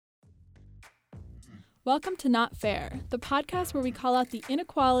Welcome to Not Fair, the podcast where we call out the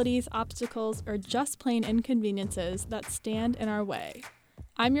inequalities, obstacles, or just plain inconveniences that stand in our way.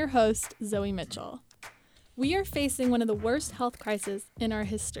 I'm your host, Zoe Mitchell. We are facing one of the worst health crises in our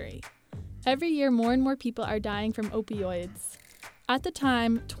history. Every year, more and more people are dying from opioids. At the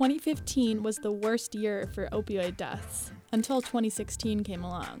time, 2015 was the worst year for opioid deaths, until 2016 came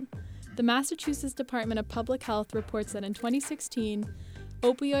along. The Massachusetts Department of Public Health reports that in 2016,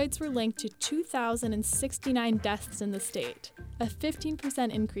 opioids were linked to 2,069 deaths in the state, a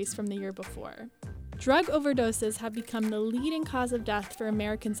 15% increase from the year before. Drug overdoses have become the leading cause of death for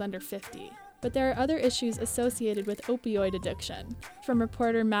Americans under 50, but there are other issues associated with opioid addiction, from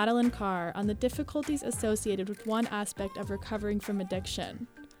reporter Madeline Carr on the difficulties associated with one aspect of recovering from addiction,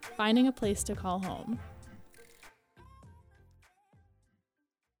 finding a place to call home.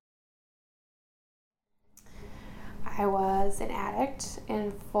 I was an addict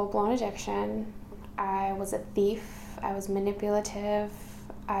in full-blown addiction. I was a thief. I was manipulative.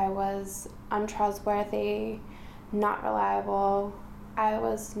 I was untrustworthy, not reliable. I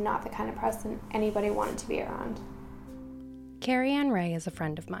was not the kind of person anybody wanted to be around. Carrie Ann Ray is a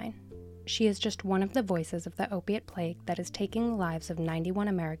friend of mine. She is just one of the voices of the opiate plague that is taking the lives of 91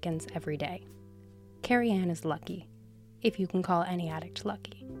 Americans every day. Carrie Ann is lucky, if you can call any addict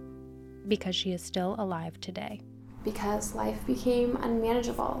lucky, because she is still alive today. Because life became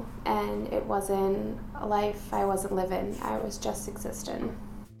unmanageable, and it wasn't a life I wasn't living. I was just existing.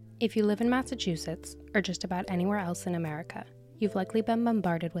 If you live in Massachusetts, or just about anywhere else in America, you've likely been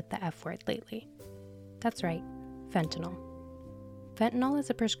bombarded with the F word lately. That's right, fentanyl. Fentanyl is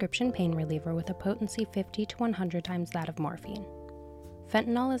a prescription pain reliever with a potency 50 to 100 times that of morphine.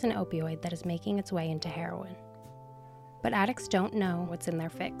 Fentanyl is an opioid that is making its way into heroin. But addicts don't know what's in their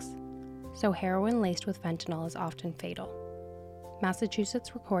fix. So heroin laced with fentanyl is often fatal.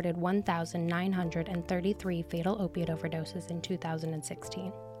 Massachusetts recorded 1,933 fatal opiate overdoses in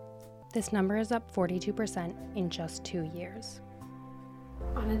 2016. This number is up 42% in just 2 years.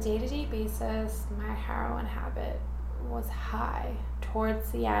 On a day-to-day basis, my heroin habit was high.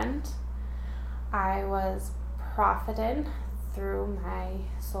 Towards the end, I was profiting through my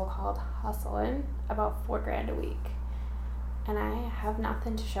so-called hustling about $4,000 a week. And I have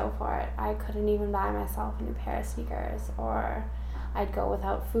nothing to show for it. I couldn't even buy myself a new pair of sneakers, or I'd go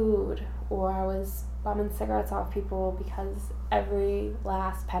without food, or I was bumming cigarettes off people because every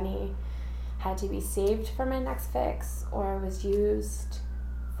last penny had to be saved for my next fix, or was used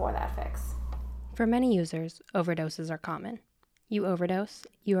for that fix. For many users, overdoses are common. You overdose,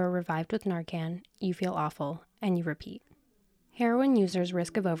 you are revived with Narcan, you feel awful, and you repeat. Heroin users'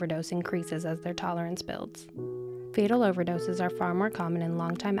 risk of overdose increases as their tolerance builds. Fatal overdoses are far more common in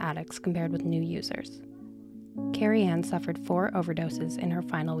longtime addicts compared with new users. Carrie Ann suffered 4 overdoses in her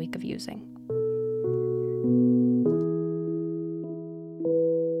final week of using.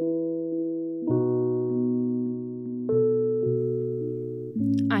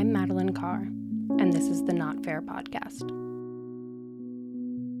 I'm Madeline Carr, and this is the Not Fair podcast.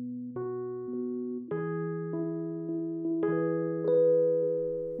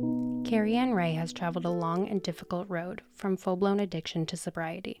 Carrie Ann Ray has traveled a long and difficult road from full-blown addiction to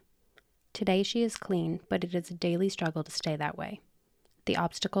sobriety. Today she is clean, but it is a daily struggle to stay that way. The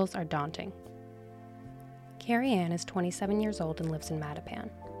obstacles are daunting. Carrie Ann is 27 years old and lives in Mattapan.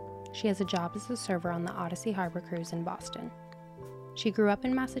 She has a job as a server on the Odyssey Harbor Cruise in Boston. She grew up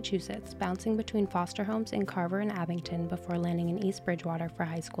in Massachusetts, bouncing between foster homes in Carver and Abington before landing in East Bridgewater for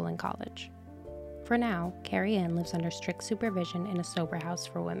high school and college. For now, Carrie Ann lives under strict supervision in a sober house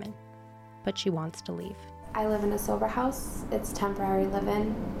for women. But she wants to leave. I live in a sober house. It's temporary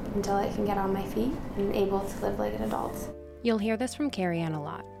living until I can get on my feet and able to live like an adult. You'll hear this from Carrie Ann a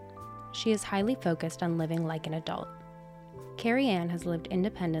lot. She is highly focused on living like an adult. Carrie Ann has lived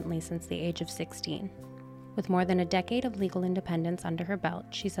independently since the age of 16. With more than a decade of legal independence under her belt,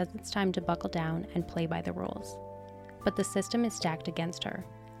 she says it's time to buckle down and play by the rules. But the system is stacked against her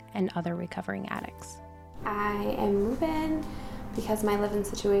and other recovering addicts. I am moving because my living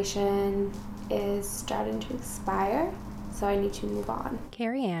situation is starting to expire, so I need to move on.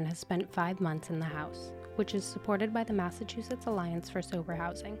 Carrie Ann has spent 5 months in the house, which is supported by the Massachusetts Alliance for Sober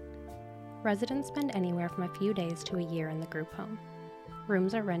Housing. Residents spend anywhere from a few days to a year in the group home.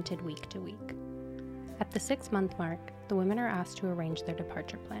 Rooms are rented week to week. At the 6-month mark, the women are asked to arrange their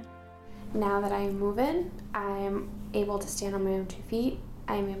departure plan. Now that I'm moving, I'm able to stand on my own 2 feet.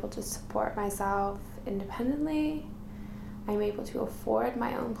 I'm able to support myself independently. I'm able to afford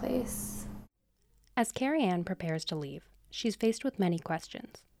my own place. As Carrie Ann prepares to leave, she's faced with many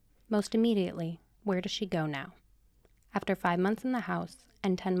questions. Most immediately, where does she go now? After 5 months in the house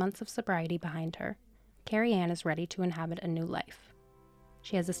and 10 months of sobriety behind her, Carrie Ann is ready to inhabit a new life.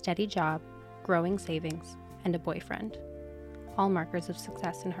 She has a steady job, growing savings, and a boyfriend, all markers of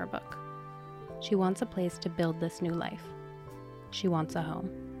success in her book. She wants a place to build this new life. She wants a home.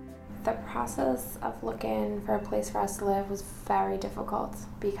 The process of looking for a place for us to live was very difficult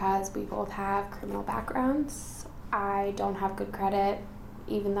because we both have criminal backgrounds. I don't have good credit,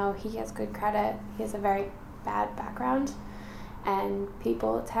 even though he has good credit. He has a very bad background, and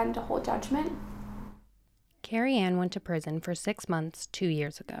people tend to hold judgment. Carrie Ann went to prison for 6 months 2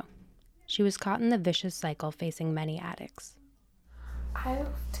 years ago. She was caught in the vicious cycle facing many addicts.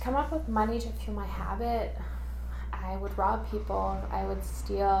 To come up with money to fuel my habit, I would rob people. I would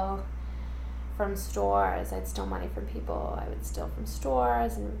steal from stores. I'd steal money from people. I would steal from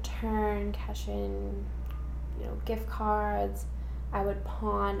stores and return, cash in, gift cards. I would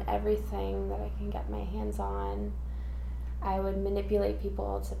pawn everything that I can get my hands on. I would manipulate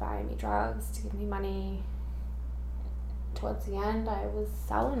people to buy me drugs, to give me money. Towards the end, I was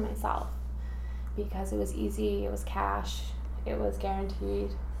selling myself because it was easy, it was cash, it was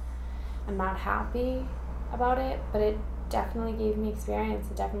guaranteed. I'm not happy about it, but it definitely gave me experience.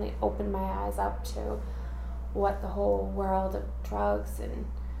 It definitely opened my eyes up to what the whole world of drugs and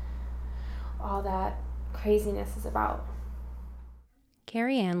all that craziness is about.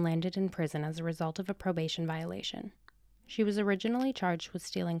 Carrie Ann landed in prison as a result of a probation violation. She was originally charged with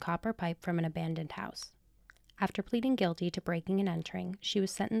stealing copper pipe from an abandoned house. After pleading guilty to breaking and entering, she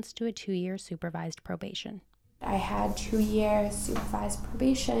was sentenced to a 2-year supervised probation. I had 2 years supervised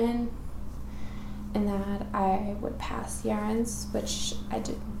probation, and that I would pass the errands, which I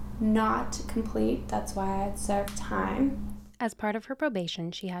did not complete. That's why I'd served time. As part of her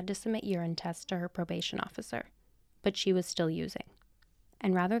probation, she had to submit urine tests to her probation officer, but she was still using.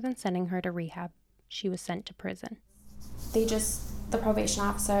 And rather than sending her to rehab, she was sent to prison. The probation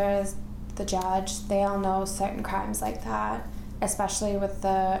officers, the judge, they all know certain crimes like that, especially with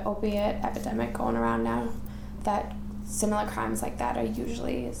the opiate epidemic going around now, that similar crimes like that are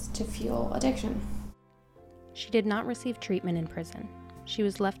usually to fuel addiction. She did not receive treatment in prison. She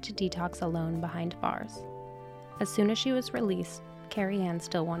was left to detox alone behind bars. As soon as she was released, Carrie Ann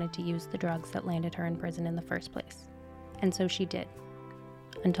still wanted to use the drugs that landed her in prison in the first place. And so she did.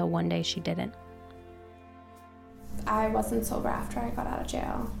 Until one day she didn't. I wasn't sober after I got out of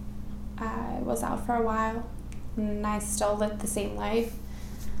jail. I was out for a while, and I still lived the same life.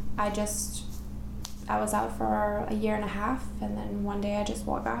 I was out for a year and a half, and then one day I just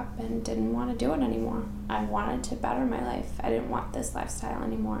woke up and didn't want to do it anymore. I wanted to better my life. I didn't want this lifestyle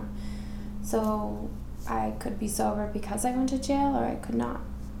anymore. So I could be sober because I went to jail, or I could not.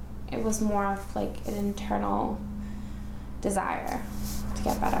 It was more of like an internal desire to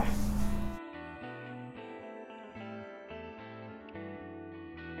get better.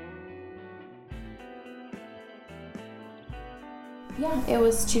 Yeah, it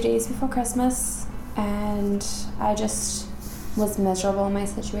was 2 days before Christmas, and I just was miserable in my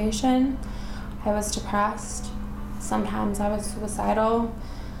situation. I was depressed. Sometimes I was suicidal.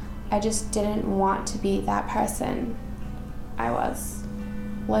 I just didn't want to be that person I was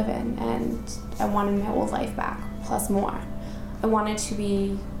living, and I wanted my old life back, plus more. I wanted to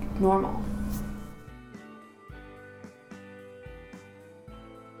be normal.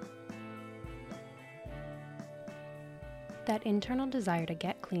 That internal desire to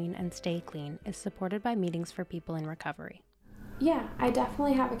get clean and stay clean is supported by meetings for people in recovery. Yeah, I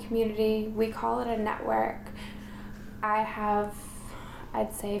definitely have a community. We call it a network. I have,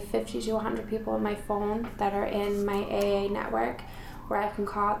 I'd say, 50 to 100 people on my phone that are in my AA network, where I can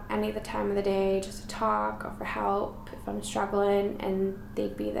call any of the time of the day just to talk or for help if I'm struggling, and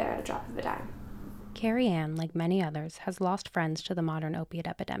they'd be there at a drop of a dime. Carrie Ann, like many others, has lost friends to the modern opiate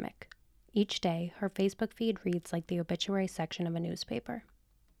epidemic. Each day, her Facebook feed reads like the obituary section of a newspaper.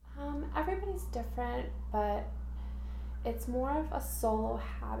 Everybody's different, but it's more of a solo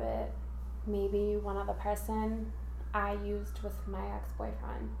habit. Maybe one other person I used with my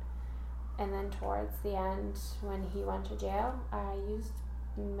ex-boyfriend. And then towards the end, when he went to jail, I used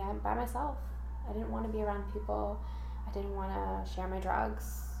by myself. I didn't want to be around people. I didn't want to share my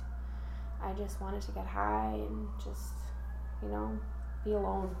drugs. I just wanted to get high and just, be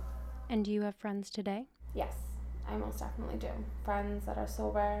alone. And do you have friends today? Yes, I most definitely do. Friends that are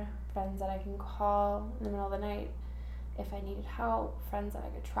sober, friends that I can call in the middle of the night if I needed help, friends that I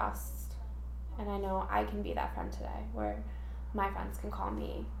could trust. And I know I can be that friend today, where my friends can call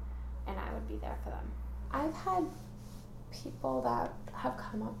me and I would be there for them. I've had people that have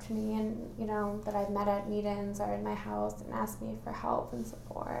come up to me and, that I've met at meetings or in my house and asked me for help and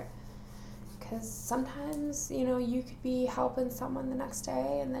support. because sometimes, you could be helping someone the next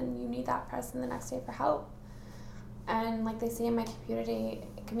day and then you need that person the next day for help. And like they say in my community,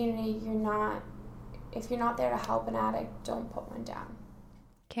 if you're not there to help an addict, don't put one down.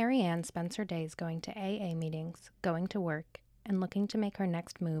 Carrie Ann spends her days going to AA meetings, going to work, and looking to make her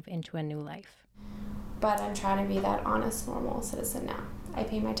next move into a new life. But I'm trying to be that honest, normal citizen now. I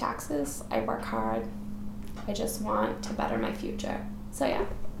pay my taxes, I work hard, I just want to better my future. So yeah,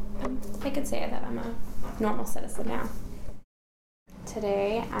 I could say that I'm a normal citizen now.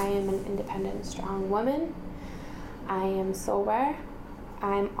 Today, I am an independent, strong woman. I am sober,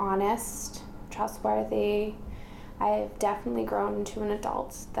 I'm honest, trustworthy. I've definitely grown into an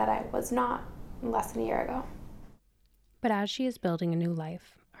adult that I was not less than a year ago. But as she is building a new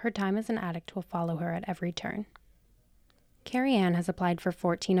life, her time as an addict will follow her at every turn. Carrie Ann has applied for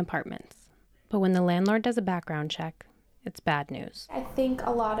 14 apartments, but when the landlord does a background check, it's bad news. I think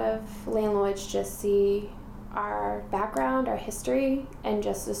a lot of landlords just see our background, our history, and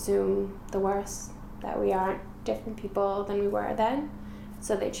just assume the worst, that we aren't different people than we were then,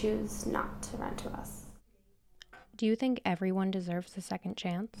 so they choose not to rent to us. Do you think everyone deserves a second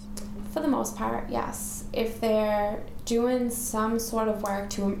chance? For the most part, yes. If they're doing some sort of work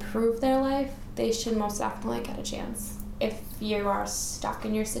to improve their life, they should most definitely get a chance. If you are stuck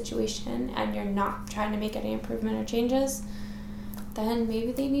in your situation and you're not trying to make any improvement or changes, then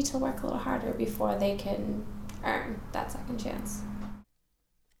maybe they need to work a little harder before they can earn that second chance.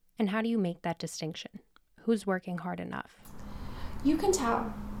 And how do you make that distinction? Who's working hard enough? You can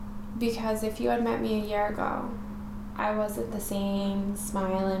tell, because if you had met me a year ago, I wasn't the same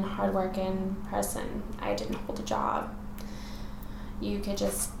smiling, hardworking person. I didn't hold a job. You could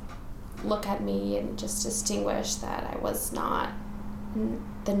just look at me and just distinguish that I was not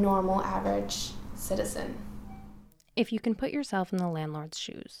the normal, average citizen. If you can put yourself in the landlord's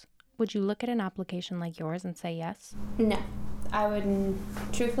shoes, would you look at an application like yours and say yes? No, I wouldn't.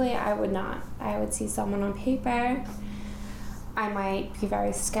 Truthfully, I would not. I would see someone on paper. I might be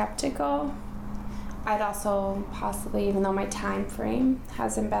very skeptical. I'd also possibly, even though my time frame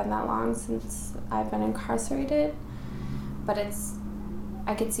hasn't been that long since I've been incarcerated, but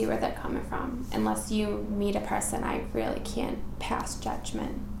I could see where they're coming from. Unless you meet a person, I really can't pass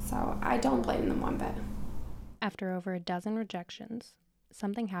judgment. So I don't blame them one bit. After over a dozen rejections,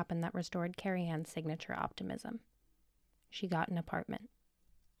 something happened that restored Carrie Ann's signature optimism. She got an apartment.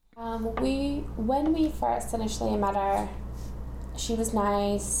 When we first initially met her, she was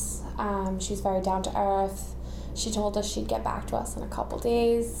nice. She was very down to earth. She told us she'd get back to us in a couple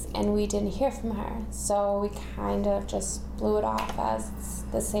days, and we didn't hear from her. So we kind of just blew it off as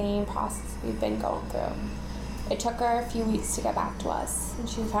the same process we've been going through. It took her a few weeks to get back to us, and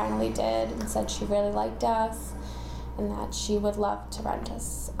she finally did and said she really liked us and that she would love to rent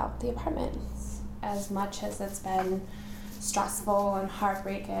us out the apartment. As much as it's been stressful and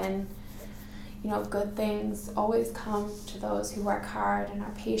heartbreaking, good things always come to those who work hard and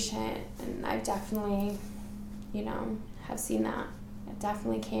are patient, and I've definitely, have seen that. It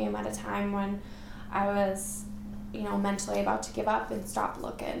definitely came at a time when I was, mentally about to give up and stop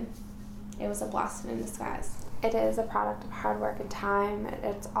looking. It was a blessing in disguise. It is a product of hard work and time.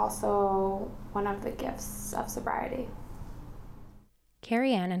 It's also one of the gifts of sobriety.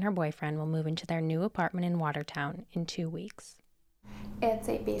 Carrie Ann and her boyfriend will move into their new apartment in Watertown in 2 weeks. It's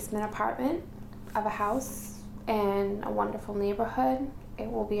a basement apartment of a house in a wonderful neighborhood.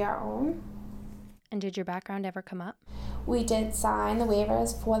 It will be our own. And did your background ever come up? We did sign the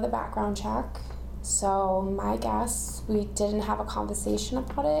waivers for the background check. So my guess, we didn't have a conversation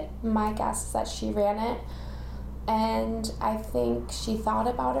about it. My guess is that she ran it, and I think she thought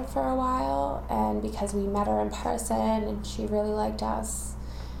about it for a while, and because we met her in person and she really liked us,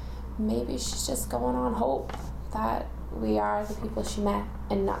 maybe she's just going on hope that we are the people she met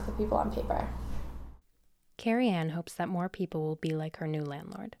and not the people on paper. Carrie Ann hopes that more people will be like her new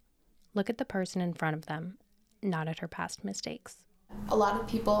landlord. Look at the person in front of them, not at her past mistakes. A lot of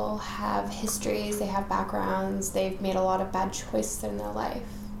people have histories, they have backgrounds, they've made a lot of bad choices in their life.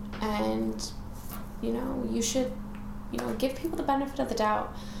 And, you should, give people the benefit of the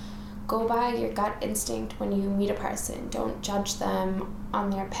doubt. Go by your gut instinct when you meet a person. Don't judge them on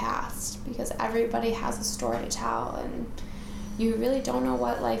their past, because everybody has a story to tell, and you really don't know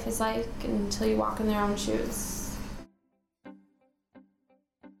what life is like until you walk in their own shoes.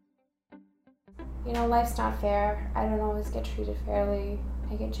 Life's not fair. I don't always get treated fairly.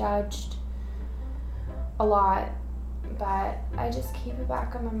 I get judged a lot, but I just keep it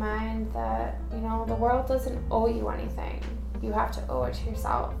back in my mind that, the world doesn't owe you anything. You have to owe it to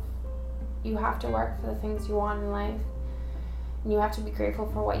yourself. You have to work for the things you want in life, and you have to be grateful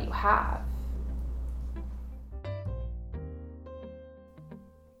for what you have.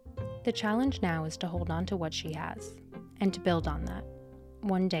 The challenge now is to hold on to what she has, and to build on that,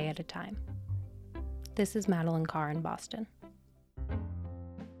 one day at a time. This is Madeline Carr in Boston.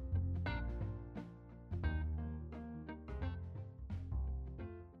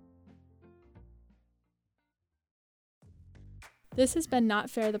 This has been Not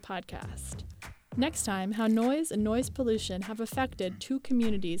Fair, the podcast. Next time, how noise and noise pollution have affected 2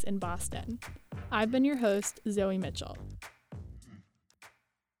 communities in Boston. I've been your host, Zoe Mitchell.